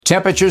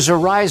Temperatures are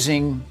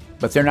rising,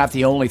 but they're not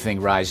the only thing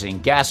rising.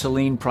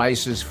 Gasoline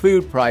prices,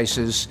 food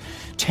prices,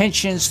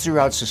 tensions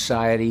throughout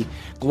society,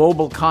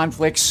 global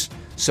conflicts,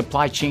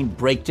 supply chain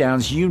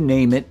breakdowns, you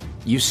name it,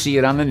 you see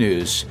it on the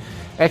news.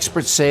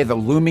 Experts say the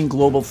looming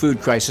global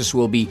food crisis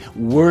will be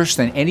worse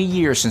than any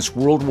year since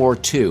World War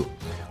II.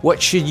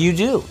 What should you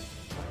do?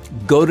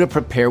 Go to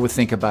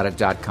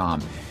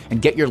preparewiththinkaboutit.com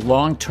and get your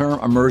long-term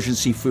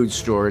emergency food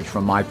storage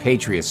from My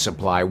Patriot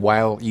Supply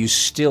while you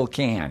still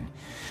can.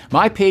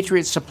 My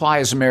Patriot Supply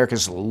is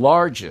America's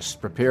largest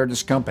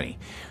preparedness company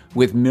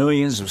with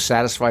millions of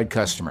satisfied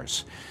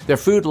customers. Their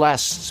food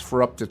lasts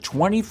for up to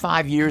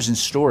 25 years in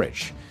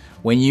storage.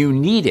 When you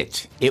need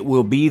it, it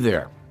will be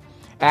there.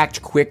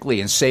 Act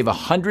quickly and save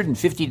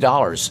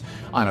 $150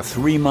 on a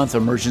 3-month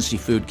emergency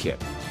food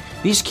kit.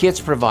 These kits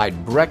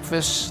provide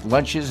breakfasts,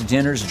 lunches,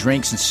 dinners,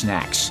 drinks, and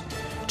snacks,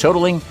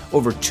 totaling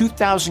over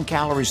 2,000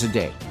 calories a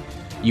day.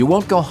 You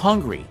won't go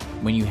hungry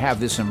when you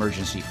have this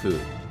emergency food.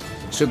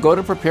 So go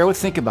to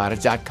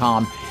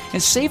preparewiththinkaboutit.com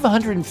and save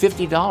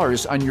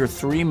 $150 on your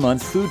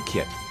 3-month food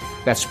kit.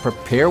 That's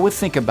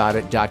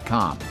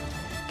preparewiththinkaboutit.com.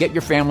 Get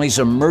your family's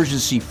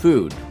emergency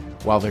food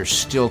while there's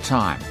still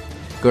time.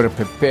 Go to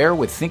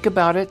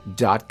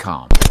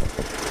preparewiththinkaboutit.com.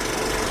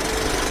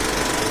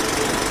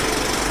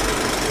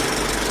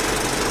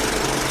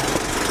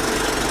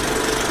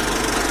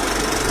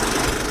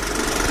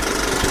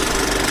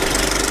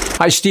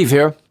 Hi, Steve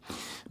here.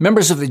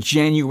 Members of the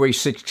January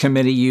 6th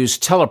committee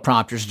used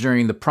teleprompters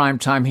during the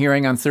primetime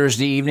hearing on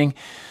Thursday evening.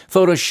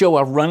 Photos show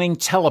a running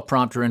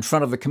teleprompter in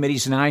front of the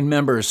committee's 9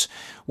 members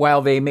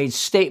while they made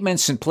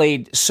statements and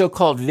played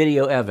so-called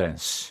video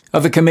evidence.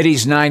 Of the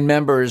committee's 9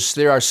 members,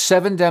 there are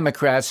 7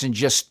 Democrats and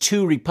just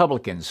 2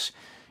 Republicans.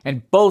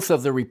 And both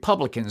of the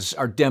Republicans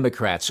are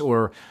Democrats,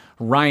 or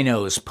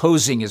rhinos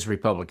posing as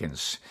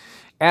Republicans.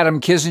 Adam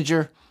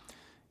Kinzinger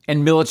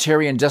and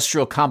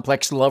military-industrial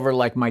complex lover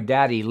like my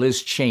daddy,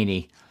 Liz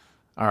Cheney,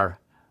 are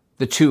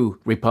the 2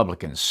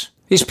 Republicans.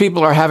 These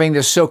people are having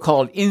this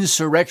so-called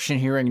insurrection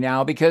hearing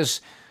now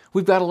because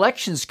we've got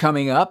elections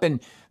coming up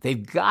and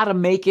they've got to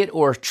make it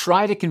or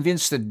try to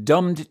convince the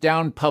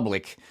dumbed-down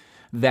public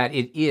that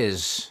it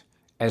is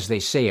as they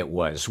say it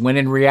was, when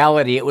in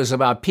reality it was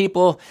about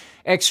people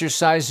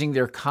exercising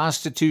their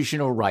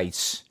constitutional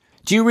rights.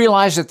 Do you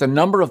realize that the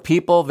number of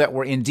people that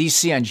were in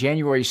D.C. on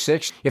January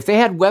 6th, if they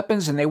had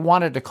weapons and they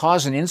wanted to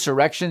cause an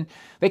insurrection,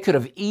 they could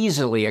have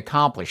easily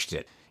accomplished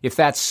it, if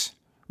that's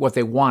what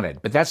they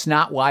wanted. But that's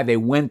not why they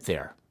went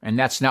there, and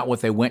that's not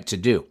what they went to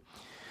do.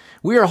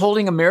 We are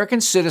holding American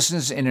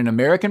citizens in an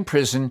American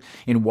prison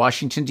in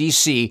Washington,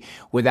 D.C.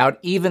 without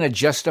even a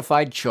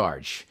justified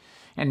charge.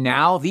 And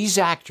now these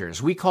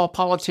actors we call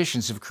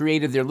politicians have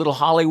created their little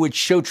Hollywood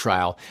show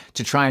trial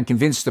to try and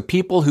convince the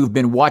people who've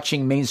been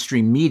watching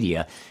mainstream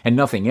media and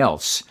nothing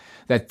else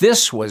that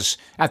this was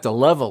at the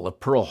level of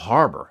Pearl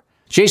Harbor.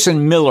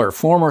 Jason Miller,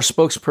 former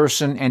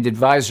spokesperson and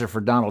advisor for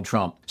Donald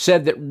Trump,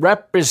 said that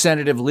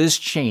Representative Liz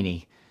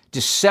Cheney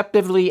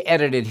deceptively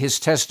edited his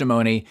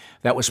testimony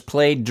that was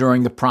played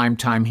during the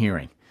primetime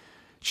hearing.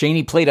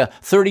 Cheney played a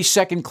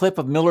 30-second clip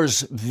of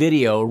Miller's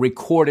video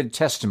recorded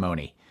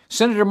testimony.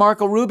 Senator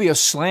Marco Rubio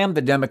slammed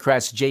the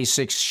Democrats'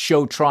 J6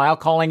 show trial,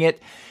 calling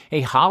it a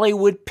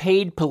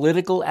Hollywood-paid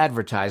political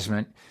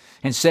advertisement,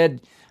 and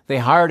said they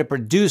hired a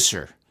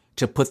producer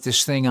to put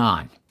this thing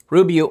on.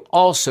 Rubio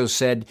also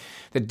said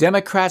the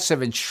Democrats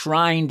have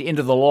enshrined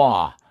into the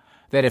law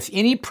that if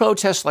any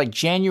protest like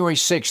January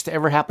 6th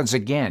ever happens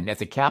again at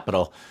the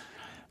Capitol,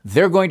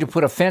 they're going to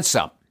put a fence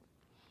up.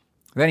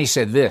 Then he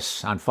said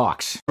this on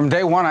Fox. From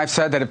day one, I've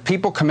said that if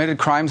people committed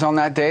crimes on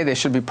that day, they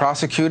should be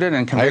prosecuted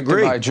and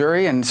convicted by a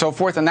jury and so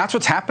forth. And that's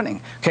what's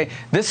happening. Okay,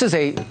 this is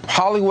a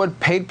Hollywood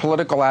paid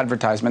political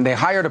advertisement. They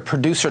hired a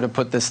producer to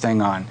put this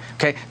thing on.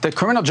 Okay, the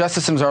criminal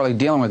justice system is already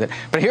dealing with it.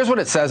 But here's what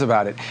it says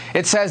about it.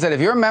 It says that if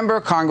you're a member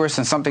of Congress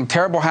and something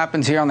terrible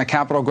happens here on the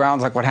Capitol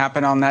grounds, like what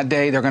happened on that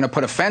day, they're going to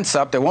put a fence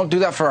up. They won't do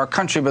that for our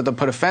country, but they'll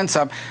put a fence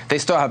up. They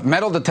still have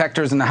metal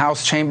detectors in the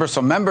House chamber,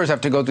 so members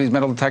have to go through these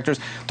metal detectors.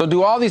 They'll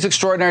do all these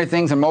extraordinary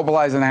things and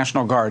mobilize the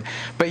National Guard.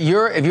 But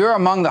if you're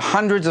among the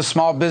hundreds of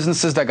small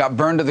businesses that got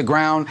burned to the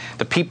ground,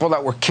 the people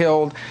that were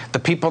killed, the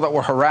people that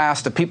were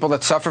harassed, the people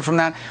that suffered from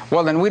that,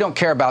 well, then we don't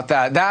care about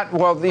that. That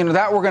we're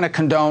going to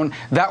condone,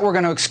 that we're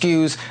going to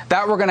excuse,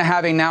 that we're going to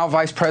have a now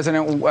vice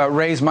president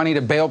raise money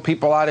to bail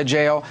people out of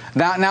jail.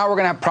 Now we're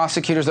going to have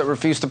prosecutors that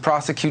refuse to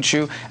prosecute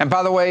you. And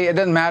by the way, it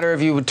doesn't matter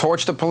if you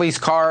torched a police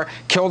car,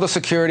 killed a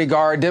security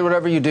guard, did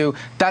whatever you do.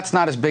 That's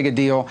not as big a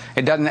deal.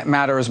 It doesn't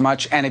matter as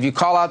much. And if you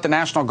call out the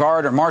National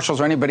Guard or marshals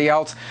or anybody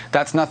else,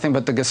 that's nothing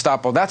but the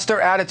Gestapo. That's their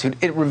attitude.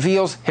 It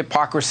reveals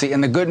hypocrisy.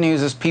 And the good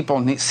news is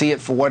people see it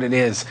for what it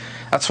is.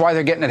 That's why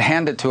they're getting it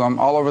handed to them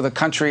all over the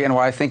country, and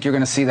why I think you're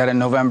going to see that in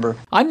November.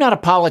 I'm not a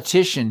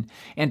politician,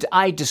 and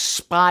I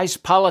despise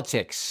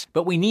politics.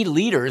 But we need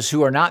leaders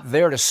who are not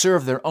there to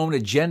serve their own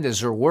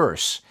agendas or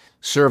worse,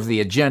 serve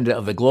the agenda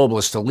of the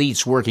globalist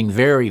elites working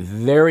very,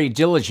 very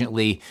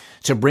diligently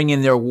to bring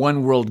in their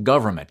one-world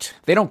government.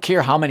 They don't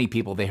care how many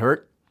people they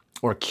hurt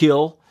or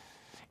kill,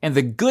 And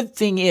the good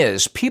thing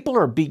is, people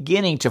are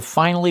beginning to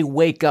finally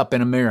wake up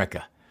in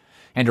America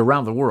and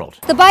around the world.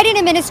 The Biden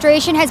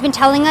administration has been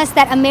telling us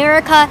that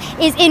America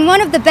is in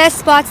one of the best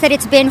spots that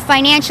it's been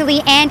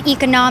financially and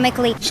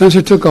economically. Since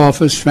it took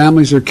office,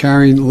 families are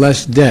carrying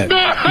less debt.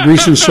 A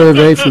recent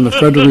survey from the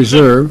Federal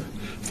Reserve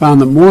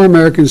found that more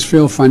Americans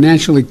feel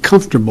financially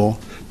comfortable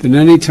than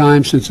any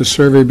time since the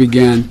survey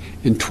began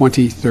in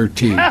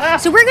 2013.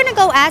 So we're going to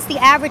go ask the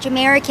average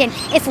American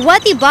if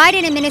what the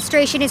Biden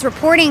administration is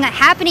reporting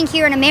happening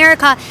here in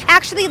America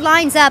actually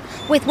lines up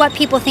with what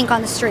people think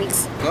on the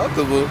streets.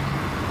 Comfortable?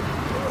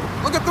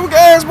 Look at them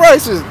gas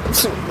prices.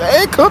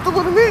 They ain't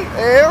comfortable to me.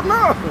 Hell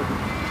no.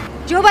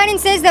 Joe Biden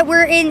says that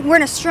we're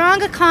in a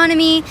strong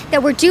economy,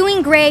 that we're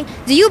doing great.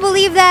 Do you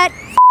believe that?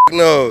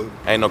 No.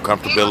 Ain't no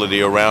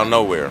comfortability around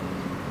nowhere.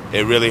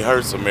 It really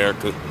hurts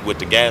America with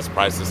the gas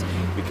prices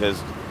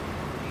because,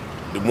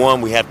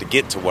 we have to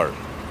get to work.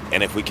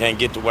 And if we can't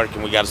get to work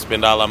and we got to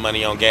spend all our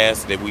money on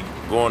gas that we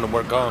going to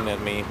work on,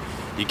 that means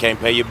you can't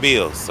pay your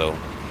bills. So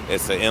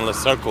it's an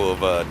endless circle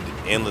of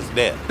endless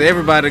debt.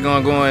 Everybody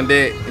gonna go in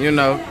debt,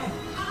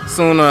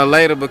 sooner or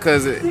later,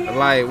 because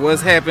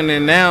what's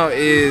happening now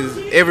is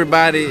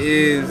everybody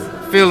is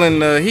feeling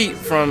the heat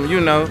from,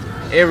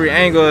 every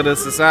angle of the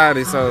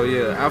society. So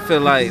yeah, I feel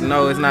like,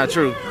 no, it's not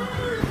true.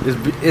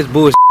 It's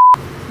bullshit.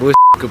 Bullshit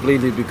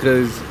completely,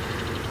 because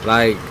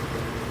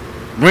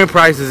rent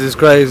prices is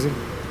crazy.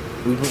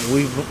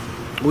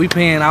 We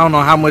paying, I don't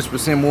know how much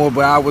percent more,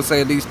 but I would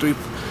say at least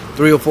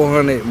three or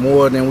 400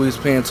 more than we was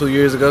paying 2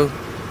 years ago.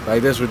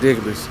 That's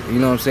ridiculous. You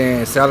know what I'm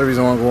saying? Salaries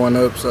aren't going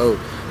up, so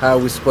how are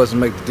we supposed to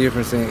make the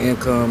difference in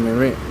income and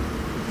rent?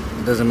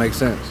 It doesn't make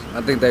sense.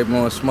 I think they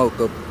blowing smoke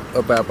up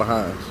our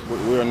behinds.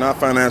 We are not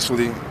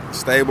financially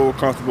stable,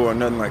 comfortable, or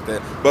nothing like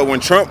that. But when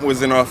Trump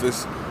was in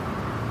office,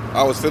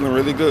 I was feeling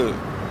really good.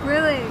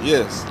 Really?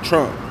 Yes,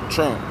 Trump.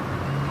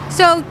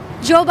 So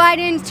Joe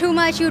Biden too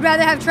much? You'd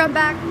rather have Trump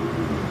back?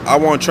 I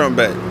want Trump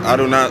back.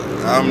 I'm not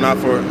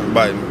for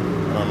Biden.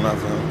 I'm not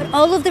for him. But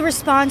all of the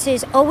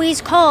responses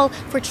always call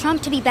for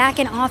Trump to be back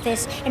in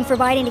office and for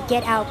Biden to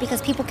get out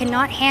because people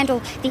cannot handle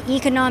the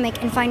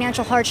economic and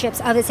financial hardships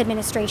of this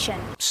administration.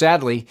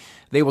 Sadly,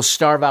 they will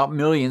starve out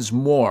millions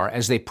more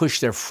as they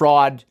push their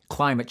fraud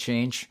climate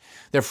change,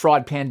 their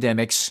fraud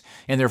pandemics,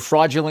 and their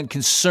fraudulent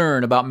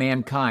concern about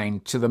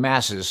mankind to the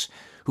masses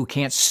who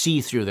can't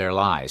see through their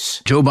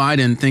lies. Joe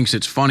Biden thinks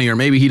it's funny, or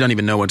maybe he doesn't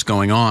even know what's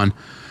going on.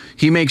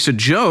 He makes a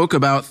joke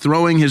about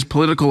throwing his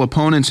political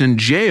opponents in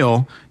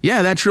jail.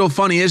 Yeah, that's real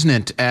funny, isn't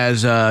it?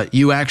 As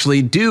you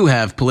actually do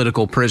have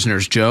political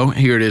prisoners, Joe.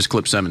 Here it is,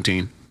 clip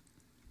 17.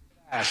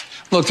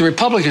 Look, the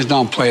Republicans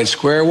don't play it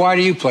square. Why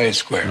do you play it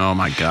square? Oh,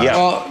 my God.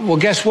 Yeah. Well,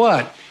 guess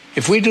what?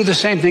 If we do the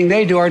same thing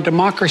they do, our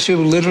democracy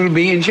will literally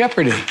be in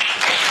jeopardy.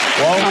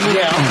 Well,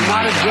 it's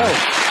not a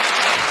joke.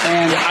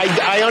 And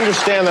I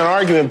understand that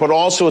argument, but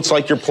also it's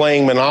like you're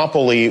playing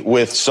Monopoly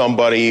with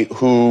somebody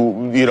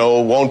who,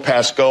 won't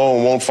pass go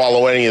and won't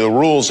follow any of the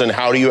rules. And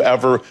how do you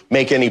ever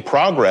make any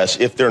progress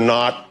if they're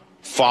not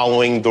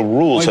following the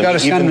rules? Well, you got to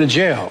send them to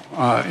jail,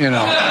 There's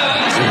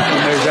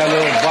that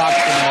little box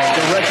in there.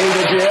 Directly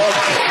to jail.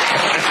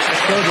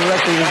 Go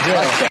directly to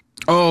jail.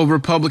 Oh,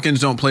 Republicans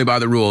don't play by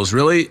the rules.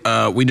 Really?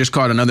 We just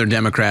caught another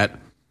Democrat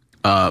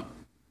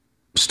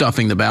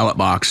stuffing the ballot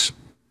box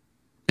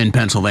in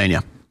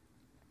Pennsylvania.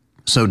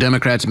 So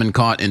Democrats have been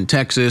caught in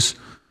Texas,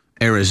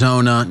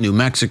 Arizona, New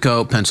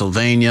Mexico,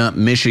 Pennsylvania,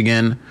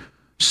 Michigan,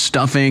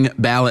 stuffing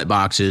ballot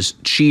boxes,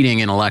 cheating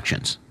in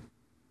elections.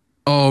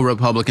 Oh,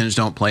 Republicans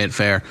don't play it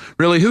fair.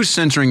 Really, who's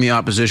censoring the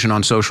opposition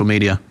on social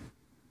media?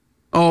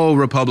 Oh,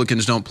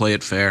 Republicans don't play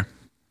it fair.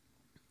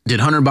 Did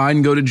Hunter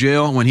Biden go to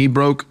jail when he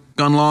broke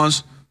gun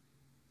laws?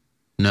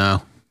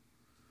 No.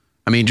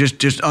 I mean,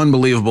 just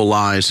unbelievable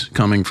lies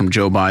coming from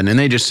Joe Biden. And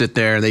they just sit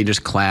there, they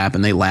just clap,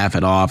 and they laugh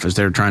it off as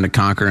they're trying to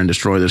conquer and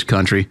destroy this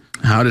country.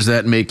 How does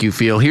that make you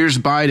feel? Here's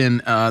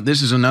Biden.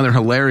 This is another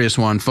hilarious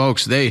one,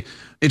 folks.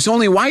 It's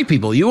only white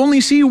people. You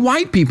only see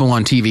white people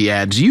on TV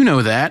ads. You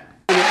know that.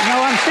 No,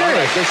 I'm serious.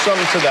 Right, there's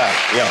something to that.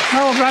 Yeah.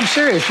 No, but I'm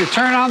serious. You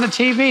turn on the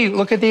TV,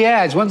 look at the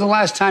ads. When's the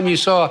last time you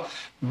saw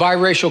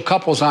biracial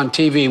couples on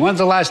TV? When's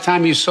the last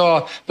time you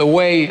saw the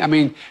way,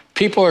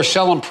 people are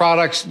selling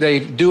products. They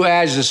do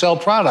ads to sell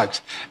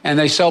products. And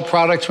they sell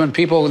products when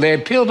they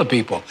appeal to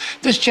people.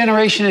 This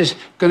generation is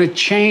going to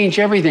change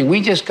everything.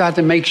 We just got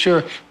to make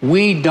sure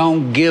we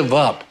don't give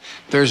up.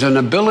 There's an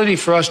ability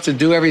for us to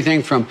do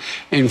everything from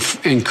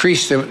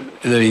increase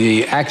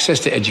the access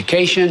to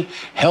education,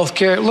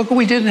 healthcare. Look what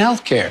we did in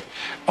healthcare.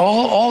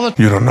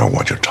 You don't know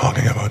what you're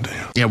talking about, do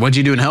you? Yeah, what'd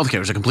you do in healthcare? It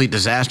was a complete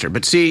disaster.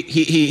 But see,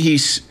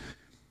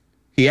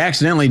 he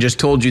accidentally just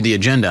told you the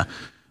agenda.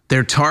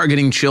 They're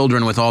targeting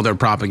children with all their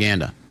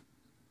propaganda.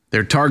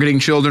 They're targeting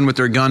children with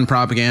their gun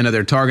propaganda.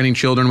 They're targeting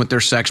children with their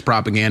sex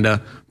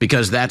propaganda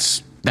because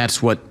that's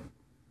what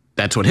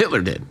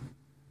Hitler did.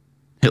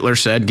 Hitler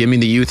said, "Give me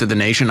the youth of the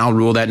nation. I'll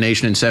rule that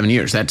nation in 7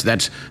 years." That's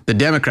the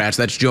Democrats.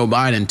 That's Joe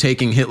Biden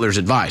taking Hitler's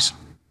advice.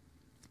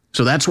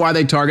 So that's why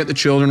they target the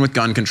children with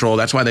gun control.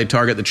 That's why they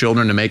target the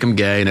children to make them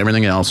gay and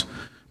everything else,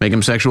 make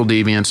them sexual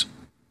deviants.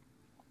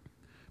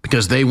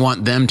 because they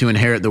want them to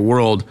inherit the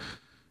world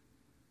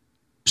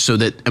so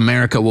that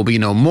America will be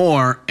no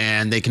more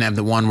and they can have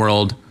the one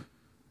world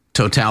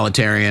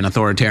totalitarian,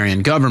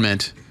 authoritarian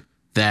government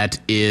that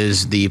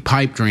is the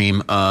pipe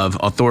dream of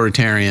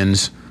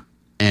authoritarians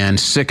and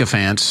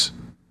sycophants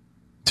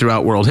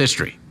throughout world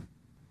history.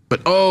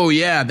 But, oh,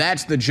 yeah,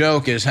 that's the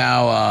joke, is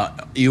how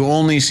you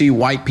only see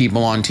white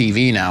people on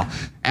TV now.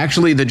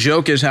 Actually, the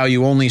joke is how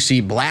you only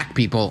see black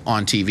people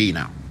on TV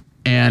now.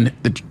 And,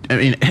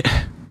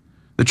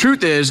 the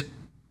truth is,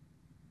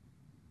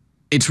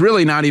 it's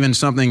really not even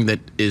something that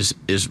is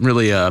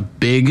really a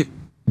big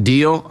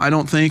deal, I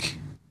don't think,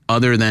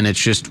 other than it's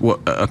just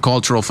a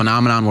cultural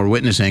phenomenon we're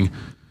witnessing.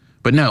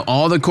 But no,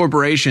 all the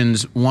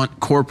corporations want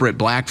corporate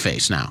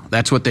blackface now.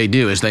 That's what they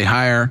do, is they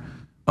hire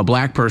a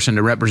black person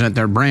to represent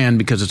their brand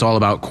because it's all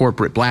about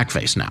corporate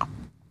blackface now.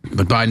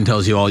 But Biden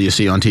tells you all you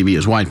see on TV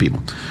is white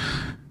people.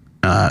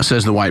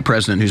 Says the white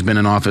president who's been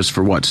in office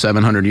for,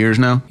 700 years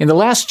now? In the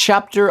last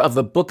chapter of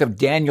the book of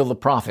Daniel the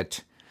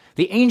prophet,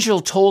 the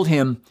angel told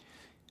him,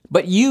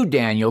 "But you,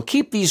 Daniel,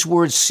 keep these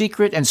words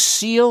secret and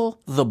seal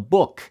the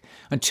book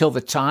until the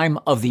time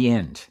of the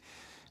end.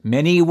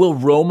 Many will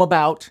roam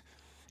about,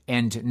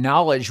 and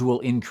knowledge will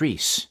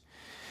increase."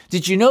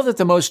 Did you know that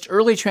the most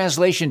early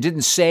translation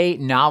didn't say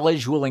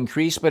knowledge will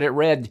increase, but it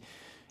read,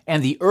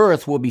 "and the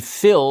earth will be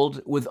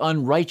filled with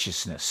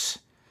unrighteousness"?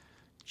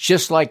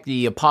 Just like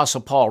the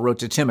Apostle Paul wrote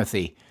to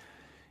Timothy,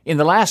 in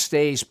the last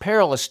days,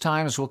 perilous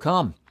times will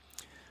come.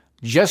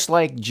 Just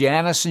like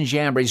Jannes and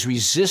Jambres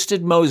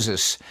resisted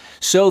Moses,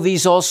 so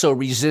these also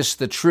resist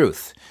the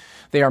truth.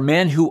 They are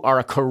men who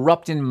are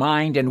corrupt in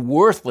mind and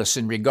worthless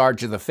in regard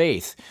to the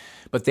faith,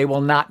 but they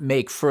will not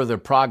make further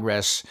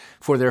progress,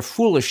 for their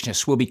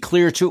foolishness will be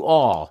clear to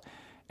all,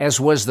 as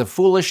was the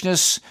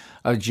foolishness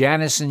of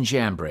Jannes and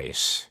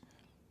Jambres.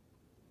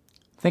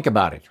 Think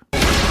about it.